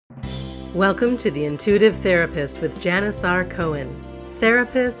Welcome to The Intuitive Therapist with Janice R. Cohen,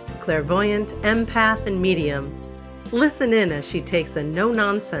 therapist, clairvoyant, empath, and medium. Listen in as she takes a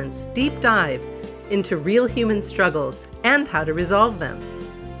no-nonsense, deep dive into real human struggles and how to resolve them.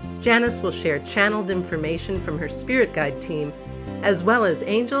 Janice will share channeled information from her spirit guide team, as well as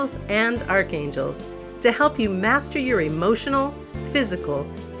angels and archangels, to help you master your emotional, physical,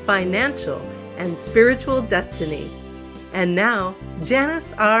 financial, and spiritual destiny. And now,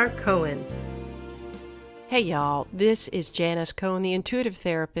 Janice R. Cohen. Hey y'all, this is Janice Cohen, the Intuitive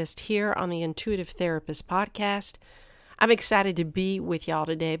Therapist, here on the Intuitive Therapist podcast. I'm excited to be with y'all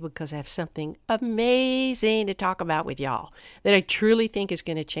today because I have something amazing to talk about with y'all that I truly think is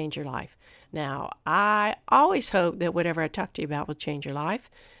going to change your life. Now, I always hope that whatever I talk to you about will change your life.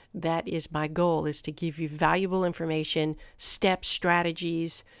 That is my goal, is to give you valuable information, steps,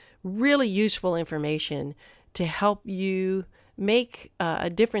 strategies, really useful information to help you make a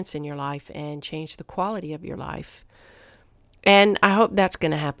difference in your life and change the quality of your life. And I hope that's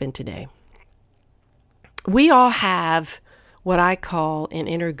going to happen today. We all have what I call an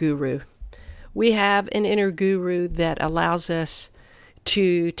inner guru. We have an inner guru that allows us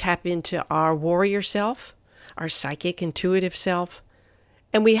to tap into our warrior self, our psychic, intuitive self.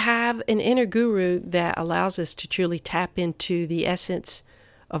 And we have an inner guru that allows us to truly tap into the essence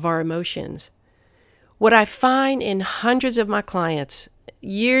of our emotions. What I find in hundreds of my clients,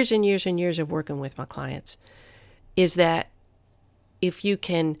 years and years and years of working with my clients, is that if you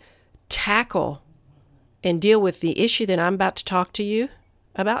can tackle and deal with the issue that I'm about to talk to you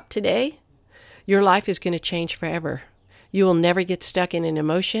about today, your life is going to change forever. You will never get stuck in an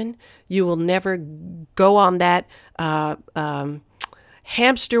emotion. You will never go on that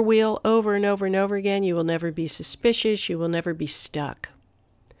hamster wheel over and over and over again. You will never be suspicious. You will never be stuck.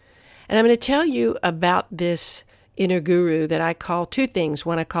 And I'm going to tell you about this inner guru that I call two things.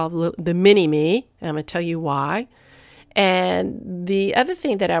 One I call the mini-me. I'm going to tell you why. And the other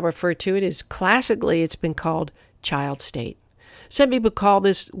thing that I refer to it is classically it's been called child state. Some people call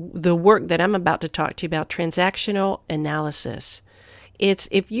this, the work that I'm about to talk to you about, transactional analysis. It's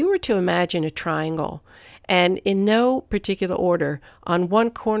if you were to imagine a triangle, and in no particular order, on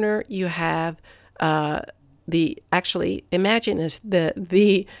one corner you have imagine this,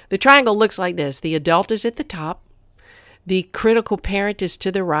 the triangle looks like this. The adult is at the top, the critical parent is to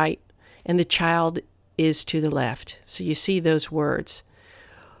the right, and the child is to the left. So you see those words.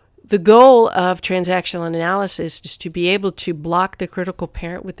 The goal of transactional analysis is to be able to block the critical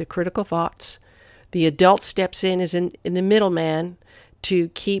parent with the critical thoughts. The adult steps in as in the middleman to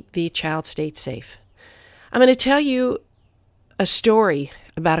keep the child state safe. I'm going to tell you a story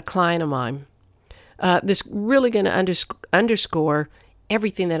about a client of mine. This really going to underscore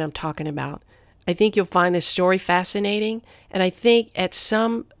everything that I'm talking about. I think you'll find this story fascinating, and I think at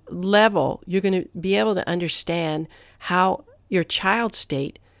some level you're going to be able to understand how your child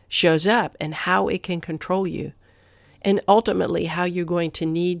state shows up and how it can control you, and ultimately how you're going to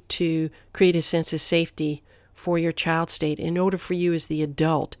need to create a sense of safety for your child state in order for you as the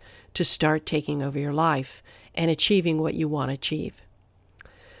adult to start taking over your life and achieving what you want to achieve.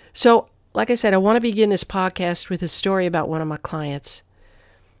 So, like I said, I want to begin this podcast with a story about one of my clients.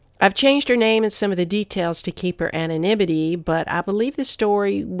 I've changed her name and some of the details to keep her anonymity, but I believe the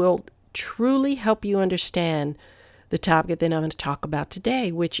story will truly help you understand the topic that I'm going to talk about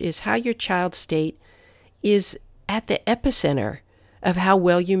today, which is how your child state is at the epicenter of how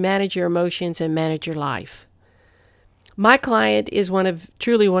well you manage your emotions and manage your life. My client is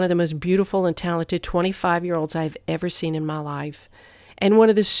truly one of the most beautiful and talented 25-year-olds I've ever seen in my life, and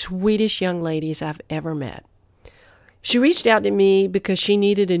one of the sweetest young ladies I've ever met. She reached out to me because she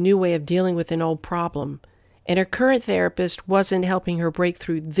needed a new way of dealing with an old problem, and her current therapist wasn't helping her break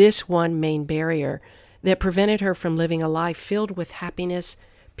through this one main barrier that prevented her from living a life filled with happiness,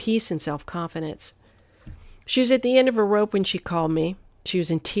 peace, and self-confidence. She was at the end of her rope when she called me. She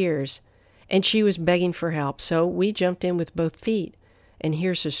was in tears, and she was begging for help, so we jumped in with both feet, and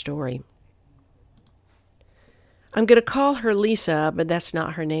here's her story. I'm going to call her Lisa, but that's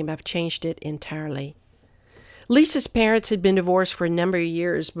not her name. I've changed it entirely. Lisa's parents had been divorced for a number of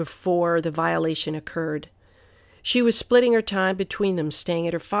years before the violation occurred. She was splitting her time between them, staying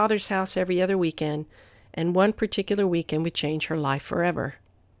at her father's house every other weekend, and one particular weekend would change her life forever.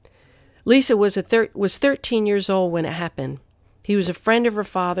 Lisa was 13 years old when it happened. He was a friend of her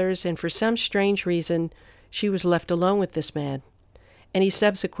father's, and for some strange reason, she was left alone with this man, and he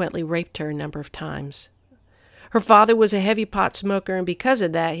subsequently raped her a number of times. Her father was a heavy pot smoker, and because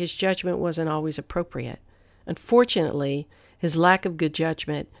of that, his judgment wasn't always appropriate. Unfortunately, his lack of good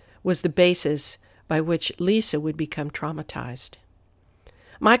judgment was the basis by which Lisa would become traumatized.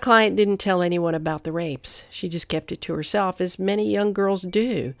 My client didn't tell anyone about the rapes. She just kept it to herself, as many young girls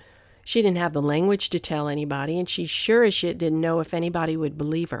do. She didn't have the language to tell anybody, and she sure as shit didn't know if anybody would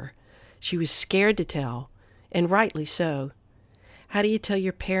believe her. She was scared to tell, and rightly so. How do you tell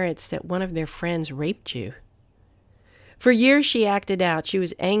your parents that one of their friends raped you? For years she acted out. She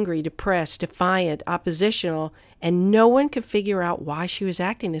was angry, depressed, defiant, oppositional, and no one could figure out why she was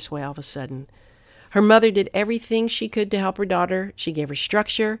acting this way all of a sudden. Her mother did everything she could to help her daughter. She gave her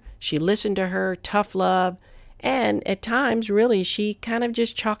structure, she listened to her, tough love, and at times, really, she kind of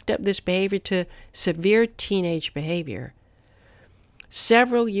just chalked up this behavior to severe teenage behavior.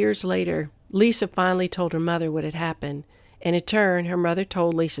 Several years later, Lisa finally told her mother what had happened, and in turn, her mother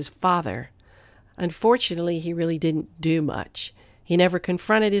told Lisa's father. Unfortunately, he really didn't do much. He never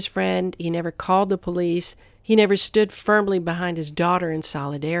confronted his friend, he never called the police, he never stood firmly behind his daughter in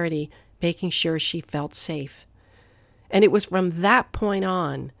solidarity, making sure she felt safe. And it was from that point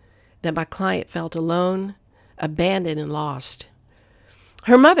on that my client felt alone, abandoned, and lost.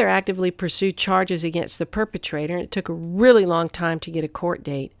 Her mother actively pursued charges against the perpetrator, and it took a really long time to get a court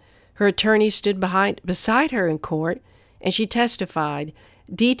date. Her attorney stood beside her in court, and she testified,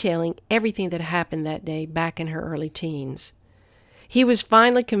 detailing everything that happened that day back in her early teens. He was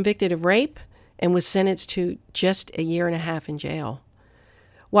finally convicted of rape and was sentenced to just a year and a half in jail.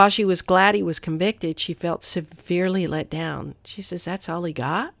 While she was glad he was convicted, she felt severely let down. She says, "That's all he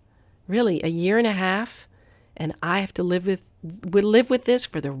got? Really, a year and a half? And I have to live with this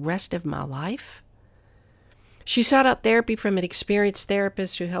for the rest of my life?" She sought out therapy from an experienced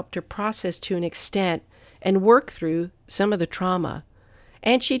therapist who helped her process to an extent and work through some of the trauma.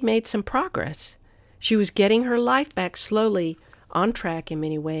 And she'd made some progress. She was getting her life back slowly, on track in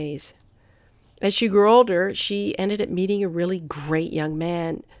many ways. As she grew older, she ended up meeting a really great young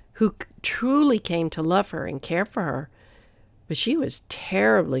man who truly came to love her and care for her. But she was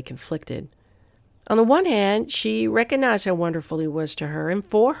terribly conflicted. On the one hand, she recognized how wonderful he was to her and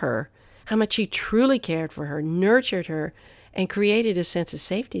for her, how much he truly cared for her, nurtured her, and created a sense of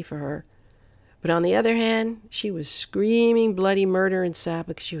safety for her. But on the other hand, she was screaming bloody murder inside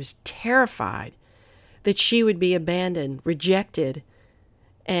because she was terrified that she would be abandoned, rejected,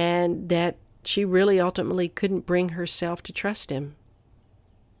 and that she really ultimately couldn't bring herself to trust him.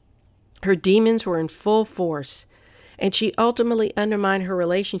 Her demons were in full force, and she ultimately undermined her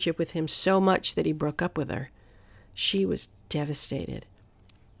relationship with him so much that he broke up with her. She was devastated.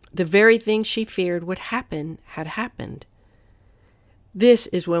 The very thing she feared would happen had happened. This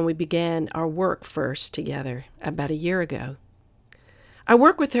is when we began our work first together, about a year ago. I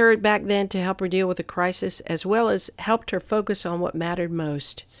worked with her back then to help her deal with the crisis, as well as helped her focus on what mattered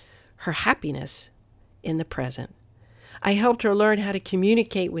most, her happiness in the present. I helped her learn how to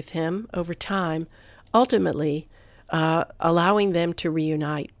communicate with him over time, ultimately allowing them to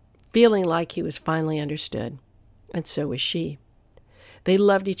reunite, feeling like he was finally understood. And so was she. They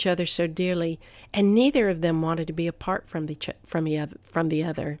loved each other so dearly, and neither of them wanted to be apart from the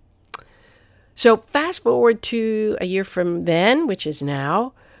other. So fast forward to a year from then, which is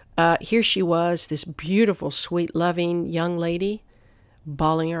now, here she was, this beautiful, sweet, loving young lady,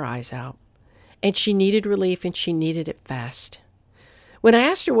 bawling her eyes out. And she needed relief, and she needed it fast. When I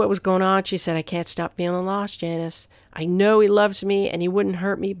asked her what was going on, she said, "I can't stop feeling lost, Janice. I know he loves me and he wouldn't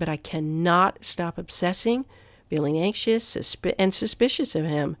hurt me, but I cannot stop obsessing, feeling anxious and suspicious of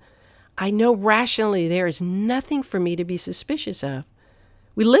him. I know rationally there is nothing for me to be suspicious of.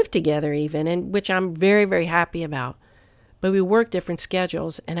 We live together even, and which I'm very, very happy about. But we work different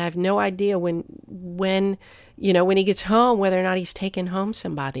schedules, and I have no idea when he gets home, whether or not he's taken home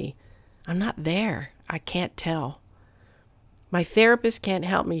somebody. I'm not there. I can't tell. My therapist can't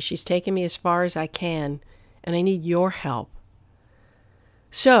help me. She's taken me as far as I can, and I need your help."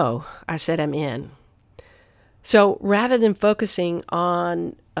 So I said, "I'm in." So rather than focusing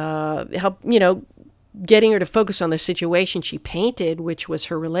on getting her to focus on the situation she painted, which was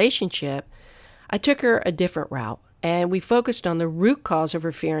her relationship, I took her a different route, and we focused on the root cause of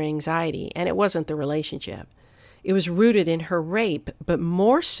her fear and anxiety, and it wasn't the relationship. It was rooted in her rape, but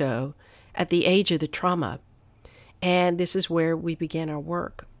more so at the age of the trauma. And this is where we began our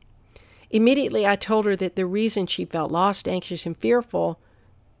work. Immediately, I told her that the reason she felt lost, anxious, and fearful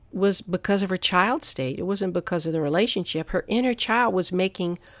was because of her child state. It wasn't because of the relationship. Her inner child was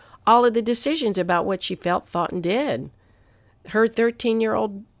making all of the decisions about what she felt, thought, and did. Her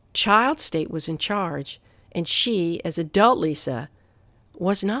 13-year-old child state was in charge, and she, as adult Lisa,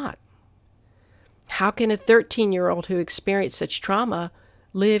 was not. How can a 13-year-old who experienced such trauma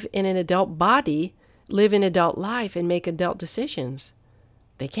live in an adult body, live an adult life, and make adult decisions?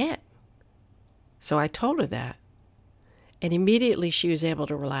 They can't. So I told her that. And immediately she was able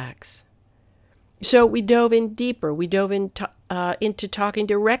to relax. So we dove in deeper. We dove into talking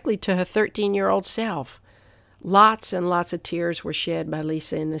directly to her 13-year-old self. Lots and lots of tears were shed by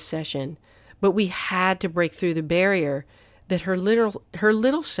Lisa in this session, but we had to break through the barrier that her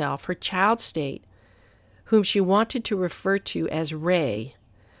little self, her child state, whom she wanted to refer to as Ray,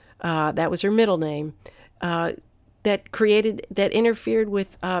 that was her middle name, that interfered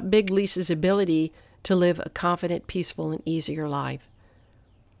with Big Lisa's ability to live a confident, peaceful, and easier life.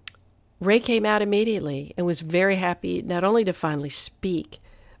 Ray came out immediately and was very happy not only to finally speak,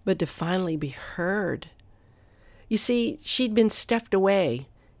 but to finally be heard. You see, she'd been stuffed away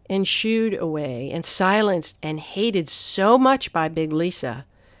and shooed away and silenced and hated so much by Big Lisa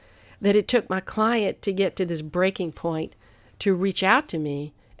that it took my client to get to this breaking point to reach out to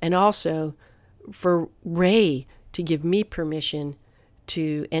me, and also for Ray to give me permission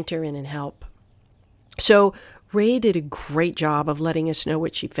to enter in and help. So Ray did a great job of letting us know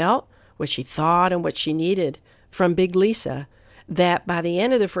what she felt, what she thought, and what she needed from Big Lisa, that by the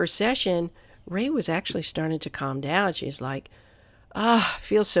end of the first session, Ray was actually starting to calm down. She's like,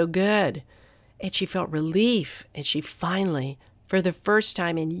 feels so good. And she felt relief, and she finally, for the first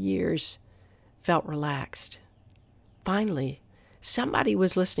time in years, felt relaxed. Finally, somebody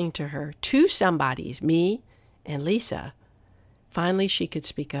was listening to her. Two somebodies, me and Lisa. Finally, she could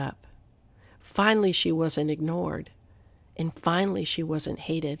speak up. Finally, she wasn't ignored. And finally, she wasn't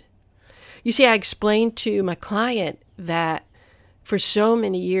hated. You see, I explained to my client that for so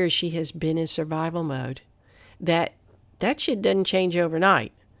many years she has been in survival mode, that shit doesn't change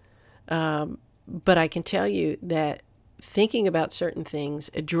overnight. But I can tell you that thinking about certain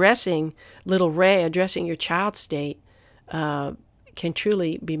things, addressing little Ray, addressing your child state, can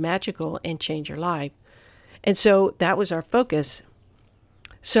truly be magical and change your life. And so that was our focus.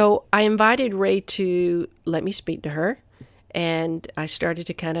 So I invited Ray to let me speak to her, and I started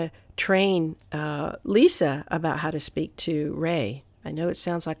to kind of train Lisa about how to speak to Ray. I know it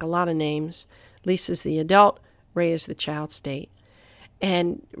sounds like a lot of names. Lisa's the adult, Ray is the child state.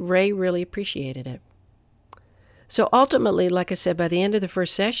 And Ray really appreciated it. So ultimately, like I said, by the end of the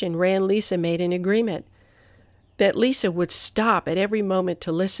first session, Ray and Lisa made an agreement that Lisa would stop at every moment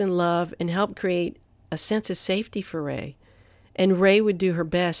to listen, love, and help create a sense of safety for Ray. And Ray would do her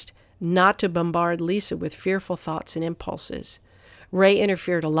best not to bombard Lisa with fearful thoughts and impulses. Ray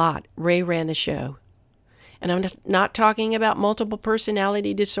interfered a lot. Ray ran the show. And I'm not talking about multiple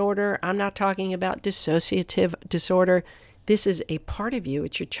personality disorder. I'm not talking about dissociative disorder. This is a part of you.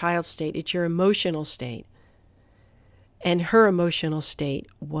 It's your child state. It's your emotional state. And her emotional state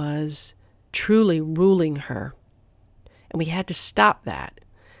was truly ruling her. And we had to stop that.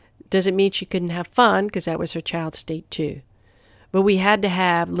 Doesn't mean she couldn't have fun, because that was her child state too. But we had to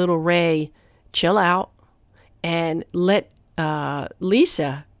have little Ray chill out and let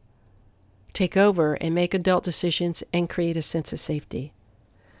Lisa take over and make adult decisions and create a sense of safety.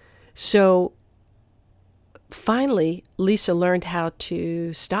 So finally, Lisa learned how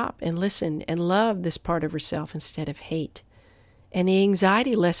to stop and listen and love this part of herself instead of hate. And the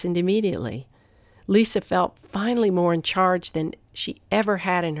anxiety lessened immediately. Lisa felt finally more in charge than she ever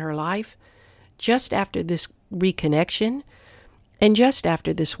had in her life, just after this reconnection and just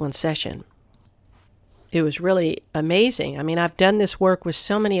after this one session. It was really amazing. I mean, I've done this work with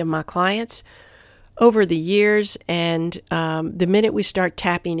so many of my clients over the years, and the minute we start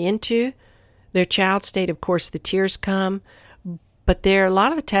tapping into their child state, of course, the tears come, but they're a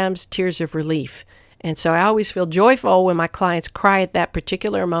lot of the times tears of relief. And so I always feel joyful when my clients cry at that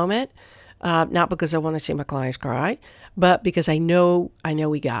particular moment, not because I want to see my clients cry, but because I know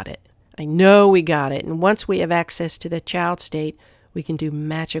we got it. I know we got it. And once we have access to the child state, we can do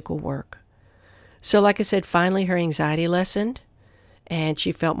magical work. So like I said, finally her anxiety lessened, and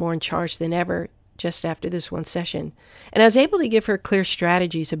she felt more in charge than ever just after this one session. And I was able to give her clear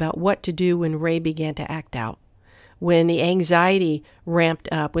strategies about what to do when Ray began to act out, when the anxiety ramped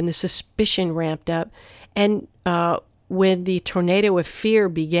up, when the suspicion ramped up, and when the tornado of fear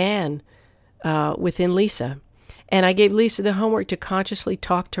began within Lisa. And I gave Lisa the homework to consciously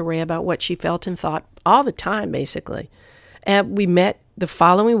talk to Ray about what she felt and thought all the time, basically. And we met the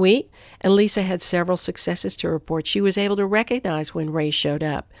following week, and Lisa had several successes to report. She was able to recognize when Ray showed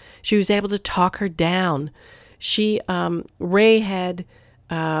up. She was able to talk her down. Ray had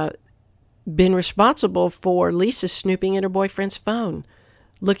been responsible for Lisa snooping at her boyfriend's phone,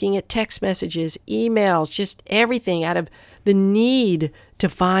 looking at text messages, emails, just everything out of the need to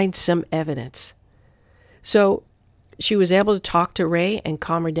find some evidence. So she was able to talk to Ray and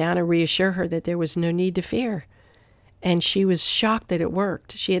calm her down and reassure her that there was no need to fear. And she was shocked that it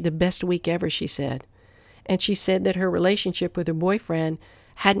worked. She had the best week ever, she said. And she said that her relationship with her boyfriend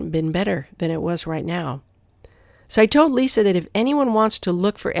hadn't been better than it was right now. So I told Lisa that if anyone wants to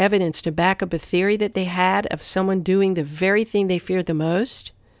look for evidence to back up a theory that they had of someone doing the very thing they feared the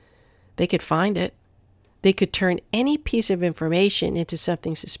most, they could find it. They could turn any piece of information into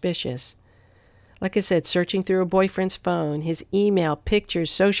something suspicious. Like I said, searching through a boyfriend's phone, his email, pictures,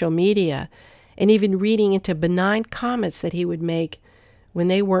 social media, and even reading into benign comments that he would make when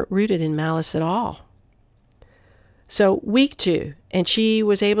they weren't rooted in malice at all. So week 2, and she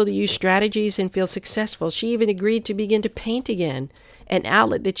was able to use strategies and feel successful. She even agreed to begin to paint again, an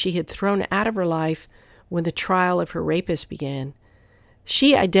outlet that she had thrown out of her life when the trial of her rapist began.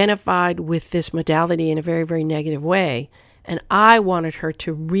 She identified with this modality in a very, very negative way, and I wanted her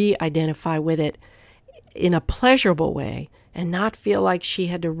to re-identify with it in a pleasurable way and not feel like she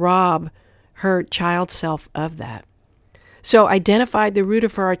had to rob her child self of that. So identified the root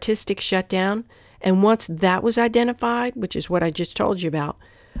of her artistic shutdown, and once that was identified, which is what I just told you about,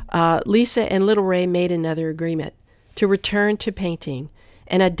 Lisa and Little Ray made another agreement to return to painting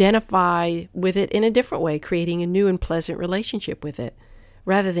and identify with it in a different way, creating a new and pleasant relationship with it,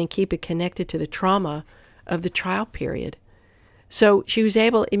 rather than keep it connected to the trauma of the trial period. So she was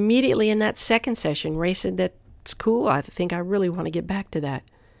able immediately in that second session, Ray said, that's cool. I think I really want to get back to that.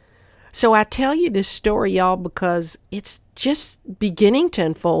 So I tell you this story, y'all, because it's just beginning to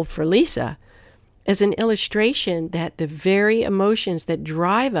unfold for Lisa as an illustration that the very emotions that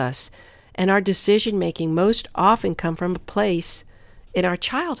drive us and our decision-making most often come from a place in our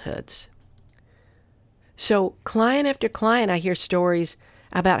childhoods. So client after client, I hear stories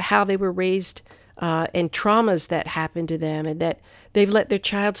about how they were raised and traumas that happened to them, and that they've let their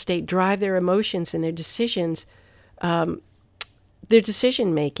child state drive their emotions and their decisions, their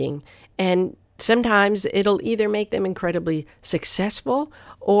decision making. And sometimes it'll either make them incredibly successful,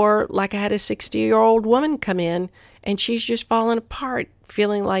 or like I had a 60-year-old woman come in and she's just fallen apart,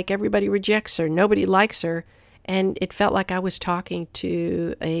 feeling like everybody rejects her, nobody likes her. And it felt like I was talking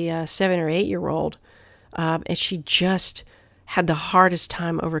to a 7 or 8-year-old, and she just had the hardest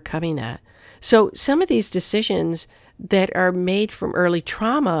time overcoming that. So some of these decisions that are made from early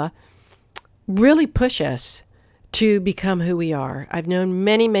trauma really push us to become who we are. I've known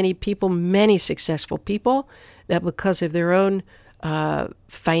many, many people, many successful people, that because of their own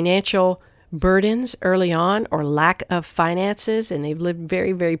financial burdens early on, or lack of finances, and they've lived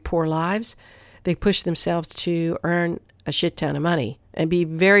very, very poor lives, they push themselves to earn a shit ton of money and be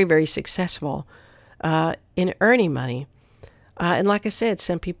very, very successful in earning money. And like I said,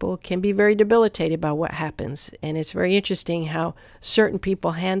 some people can be very debilitated by what happens. And it's very interesting how certain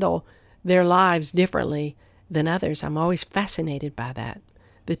people handle their lives differently than others. I'm always fascinated by that.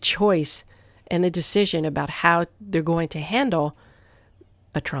 The choice and the decision about how they're going to handle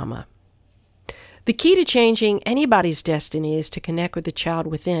a trauma. The key to changing anybody's destiny is to connect with the child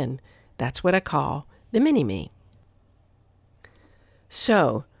within. That's what I call the mini-me.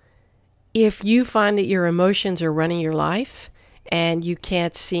 So, if you find that your emotions are running your life, and you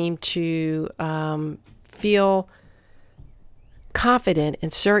can't seem to feel confident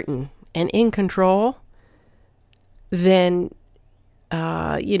and certain and in control, then,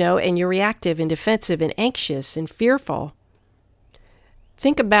 and you're reactive and defensive and anxious and fearful,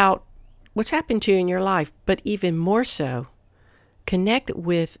 think about what's happened to you in your life, but even more so, connect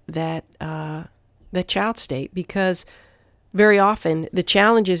with that child state, because very often the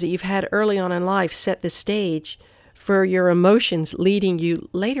challenges that you've had early on in life set the stage for your emotions leading you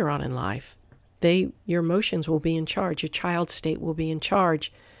later on in life. Your emotions will be in charge. Your child state will be in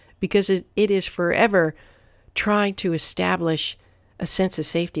charge, because it is forever trying to establish a sense of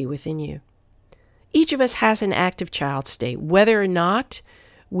safety within you. Each of us has an active child state, whether or not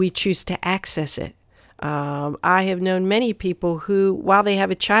we choose to access it. I have known many people who, while they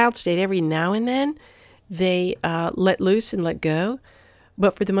have a child state, every now and then they let loose and let go.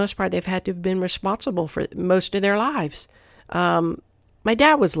 But for the most part, they've had to have been responsible for most of their lives. My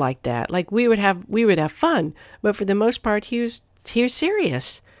dad was like that. Like we would have fun, but for the most part, he was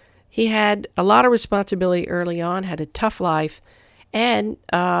serious. He had a lot of responsibility early on, had a tough life, and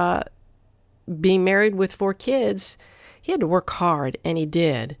being married with 4 kids, he had to work hard, and he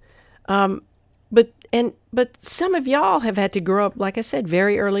did. But some of y'all have had to grow up, like I said,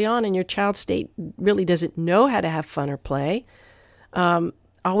 very early on, and your child state really doesn't know how to have fun or play.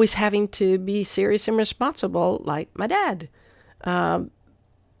 Always having to be serious and responsible, like my dad. And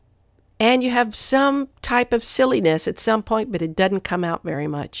you have some type of silliness at some point, but it doesn't come out very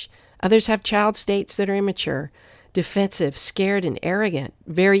much. Others have child states that are immature, defensive, scared, and arrogant,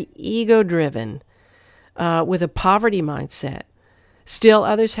 very ego-driven, with a poverty mindset. Still,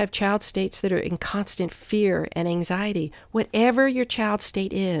 others have child states that are in constant fear and anxiety. Whatever your child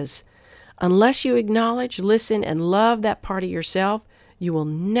state is, unless you acknowledge, listen, and love that part of yourself, you will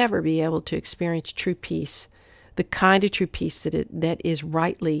never be able to experience true peace, the kind of true peace that is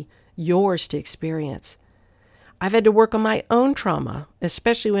rightly yours to experience. I've had to work on my own trauma,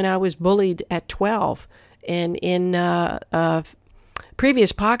 especially when I was bullied at 12. And in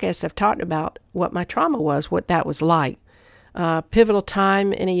previous podcasts, I've talked about what my trauma was, what that was like. Pivotal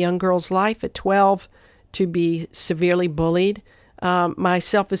time in a young girl's life at 12 to be severely bullied. My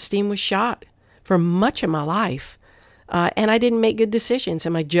self-esteem was shot for much of my life. And I didn't make good decisions,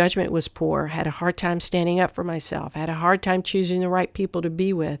 and my judgment was poor. Had a hard time standing up for myself. Had a hard time choosing the right people to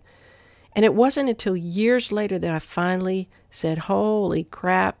be with. And it wasn't until years later that I finally said, holy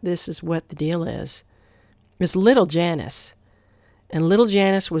crap, this is what the deal is. It was little Janice. And little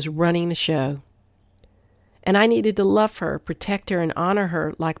Janice was running the show. And I needed to love her, protect her, and honor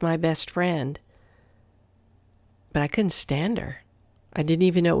her like my best friend. But I couldn't stand her. I didn't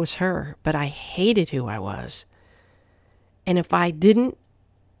even know it was her, but I hated who I was. And if I didn't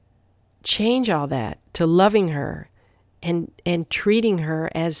change all that to loving her and treating her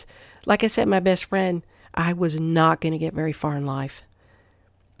as, like I said, my best friend, I was not going to get very far in life.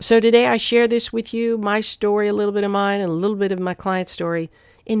 So today I share this with you, my story, a little bit of mine, and a little bit of my client's story,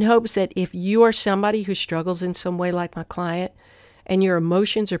 in hopes that if you are somebody who struggles in some way like my client, and your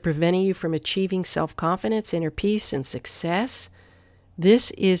emotions are preventing you from achieving self-confidence, inner peace, and success,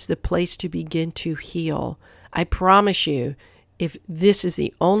 this is the place to begin to heal. I promise you, if this is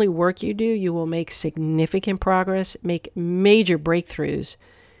the only work you do, you will make significant progress, make major breakthroughs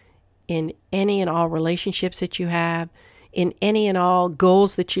in any and all relationships that you have, in any and all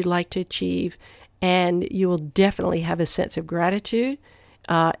goals that you'd like to achieve, and you will definitely have a sense of gratitude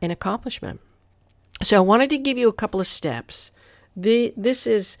and accomplishment. So I wanted to give you a couple of steps. This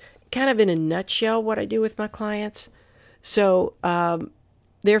is kind of in a nutshell what I do with my clients. So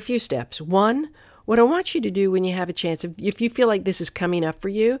there are a few steps. One, what I want you to do when you have a chance, if you feel like this is coming up for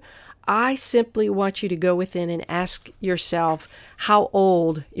you, I simply want you to go within and ask yourself how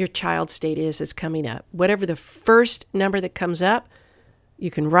old your child state is that's coming up. Whatever the first number that comes up, you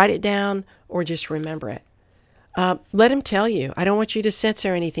can write it down or just remember it. Let him tell you. I don't want you to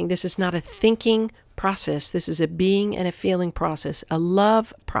censor anything. This is not a thinking process. This is a being and a feeling process, a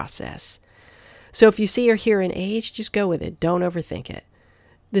love process. So if you see or hear an age, just go with it. Don't overthink it.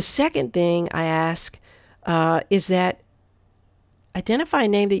 The second thing I ask is that identify a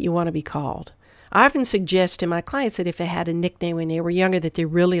name that you want to be called. I often suggest to my clients that if they had a nickname when they were younger that they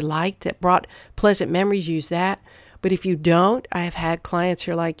really liked, that brought pleasant memories, use that. But if you don't, I have had clients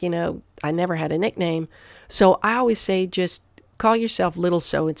who are like, I never had a nickname. So I always say, just call yourself little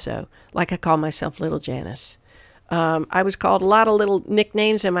so-and-so, like I call myself little Janice. I was called a lot of little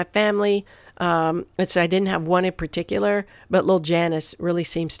nicknames in my family. And so I didn't have one in particular, but little Janice really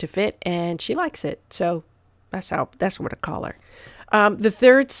seems to fit, and she likes it. So that's what I call her. The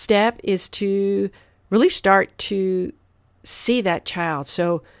third step is to really start to see that child.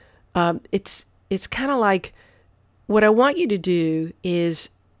 So it's kind of like, what I want you to do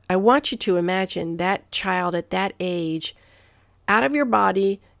is I want you to imagine that child at that age out of your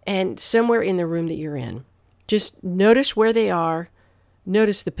body and somewhere in the room that you're in. Just notice where they are.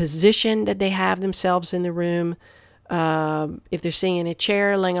 Notice the position that they have themselves in the room. If they're sitting in a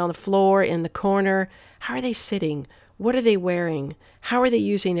chair, laying on the floor, in the corner, how are they sitting? What are they wearing? How are they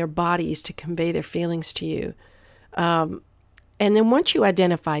using their bodies to convey their feelings to you? And then once you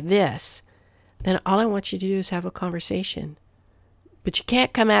identify this, then all I want you to do is have a conversation. But you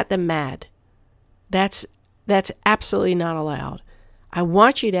can't come at them mad. That's absolutely not allowed. I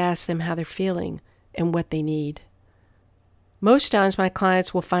want you to ask them how they're feeling and what they need. Most times my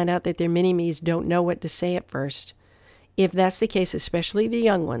clients will find out that their mini-me's don't know what to say at first. If that's the case, especially the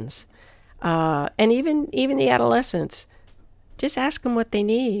young ones, and even the adolescents, just ask them what they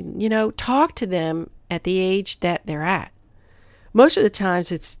need. Talk to them at the age that they're at. Most of the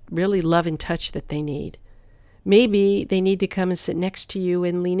times it's really love and touch that they need. Maybe they need to come and sit next to you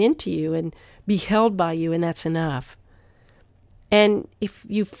and lean into you and be held by you, and that's enough. And if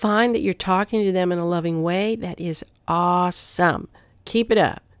you find that you're talking to them in a loving way, that is awesome. Keep it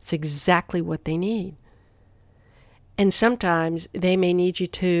up. It's exactly what they need. And sometimes they may need you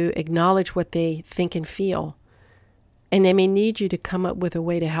to acknowledge what they think and feel. And they may need you to come up with a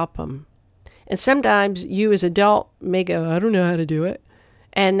way to help them. And sometimes you as an adult may go, I don't know how to do it.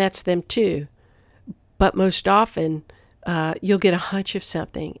 And that's them too. But most often, you'll get a hunch of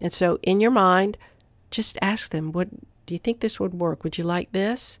something. And so in your mind, just ask them, what do you think this would work? Would you like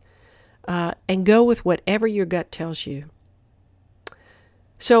this? And go with whatever your gut tells you.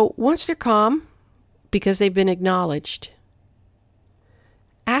 So once they're calm, because they've been acknowledged,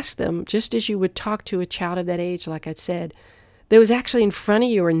 ask them, just as you would talk to a child of that age, like I said, that was actually in front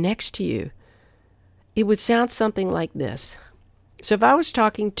of you or next to you. It would sound something like this. So if I was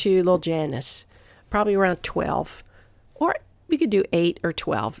talking to little Janice, probably around 12, or we could do 8 or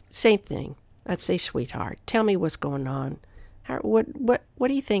 12, same thing. I'd say, sweetheart, tell me what's going on. What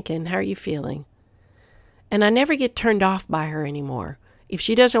are you thinking? How are you feeling? And I never get turned off by her anymore. If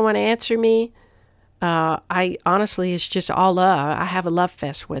she doesn't want to answer me, I honestly, it's just all love. I have a love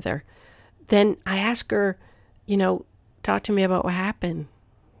fest with her. Then I ask her, talk to me about what happened.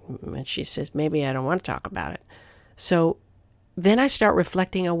 And she says, maybe I don't want to talk about it. So then I start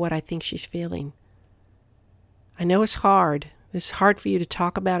reflecting on what I think she's feeling. I know it's hard. It's hard for you to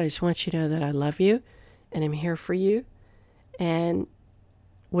talk about. I just want you to know that I love you and I'm here for you. And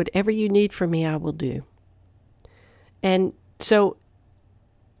whatever you need from me, I will do. And so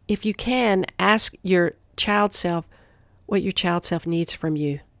if you can, ask your child self what your child self needs from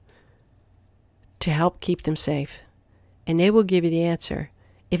you to help keep them safe. And they will give you the answer.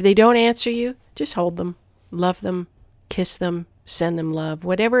 If they don't answer you, just hold them, love them, kiss them, send them love,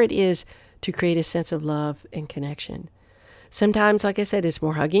 whatever it is to create a sense of love and connection. Sometimes, like I said, it's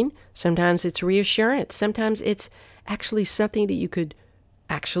more hugging. Sometimes it's reassurance. Sometimes it's actually something that you could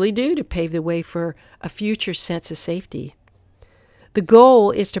actually do to pave the way for a future sense of safety. The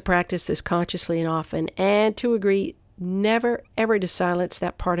goal is to practice this consciously and often, and to agree never, ever to silence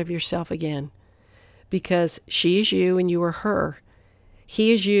that part of yourself again. Because she is you and you are her.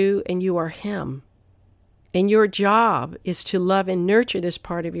 He is you and you are him. And your job is to love and nurture this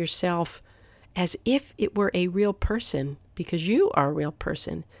part of yourself as if it were a real person, because you are a real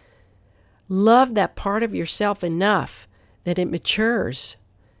person. Love that part of yourself enough that it matures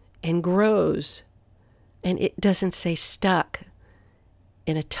and grows, and it doesn't stay stuck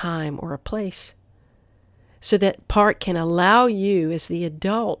in a time or a place. So that part can allow you as the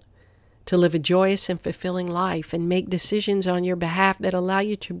adult to live a joyous and fulfilling life and make decisions on your behalf that allow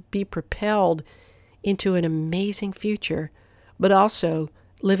you to be propelled into an amazing future, but also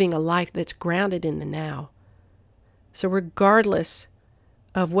living a life that's grounded in the now. So regardless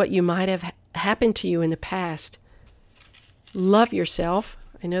of what you might have happened to you in the past, love yourself.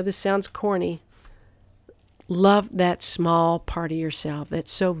 I know this sounds corny. Love that small part of yourself that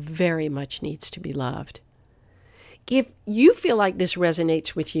so very much needs to be loved. If you feel like this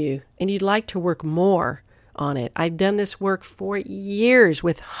resonates with you and you'd like to work more on it, I've done this work for years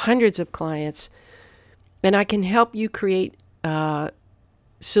with hundreds of clients, and I can help you create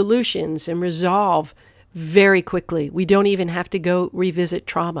solutions and resolve very quickly. We don't even have to go revisit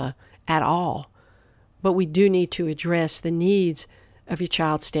trauma at all, but we do need to address the needs of your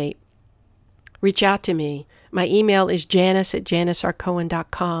child state. Reach out to me. My email is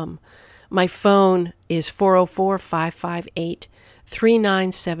janice@janicrcohen.com. My phone is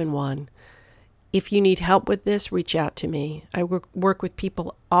 404-558-3971. If you need help with this, reach out to me. I work with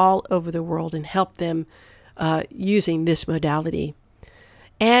people all over the world and help them using this modality.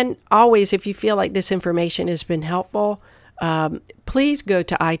 And always, if you feel like this information has been helpful, please go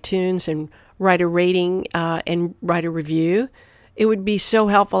to iTunes and write a rating and write a review. It would be so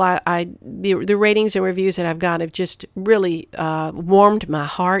helpful. The ratings and reviews that I've got have just really warmed my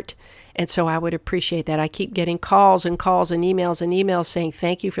heart. And so I would appreciate that. I keep getting calls and emails saying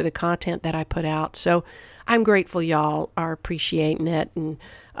thank you for the content that I put out. So I'm grateful y'all are appreciating it, and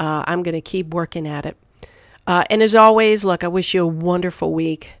I'm going to keep working at it. And as always, look, I wish you a wonderful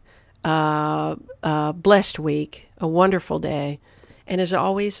week, blessed week, a wonderful day. And as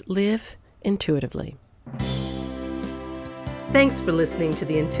always, live intuitively. Thanks for listening to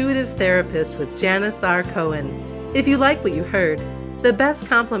The Intuitive Therapist with Janice R. Cohen. If you like what you heard, the best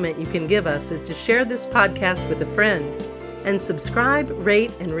compliment you can give us is to share this podcast with a friend and subscribe,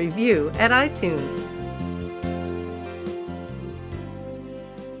 rate, and review at iTunes.